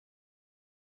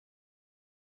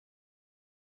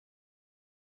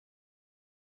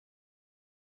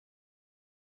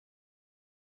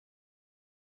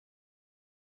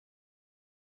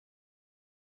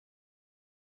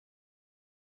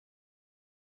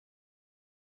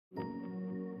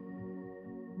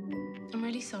I'm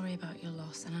really sorry about your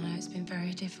loss, and I know it's been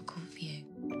very difficult for you.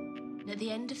 And at the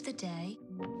end of the day,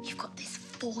 you've got this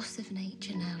force of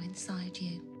nature now inside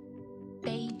you.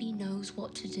 Baby knows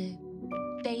what to do.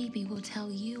 Baby will tell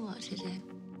you what to do.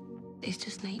 It's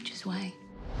just nature's way.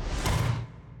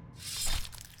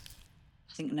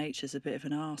 I think nature's a bit of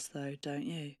an arse, though, don't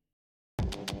you?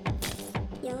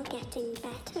 You're getting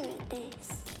better at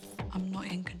this. I'm not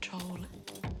in control.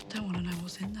 Don't want to know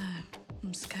what's in there.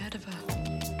 I'm scared of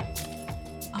her.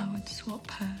 I would swap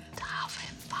her To have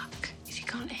him back. If he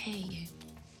can't hear you,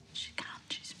 She can't.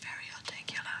 She's very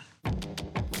articulate.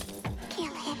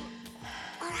 Kill him,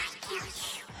 or I kill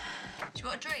you. Do you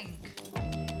want a drink?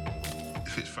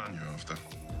 If it's fun you're after,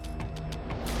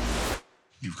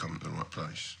 you've come to the right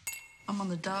place. I'm on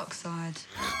the dark side.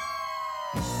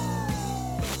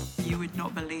 You would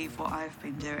not believe what I've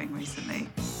been doing recently.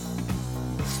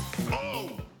 Oh!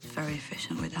 Very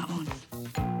efficient with that one.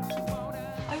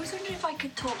 I was wondering if I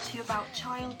could talk to you about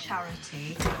child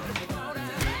charity.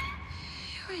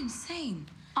 You're insane.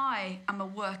 I am a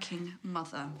working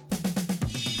mother.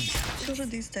 Children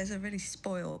these days are really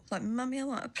spoiled. Like, Mummy, I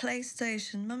want a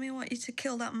PlayStation. Mummy, I want you to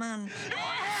kill that man.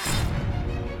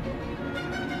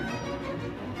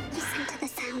 Listen to the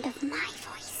sound of my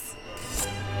voice.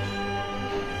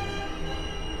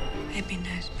 Baby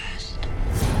knows best.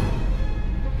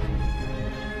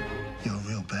 You're a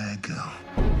real bad girl.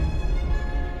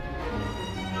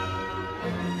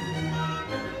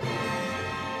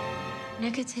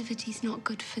 negativity's not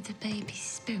good for the baby's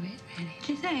spirit, really.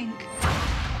 Do you think?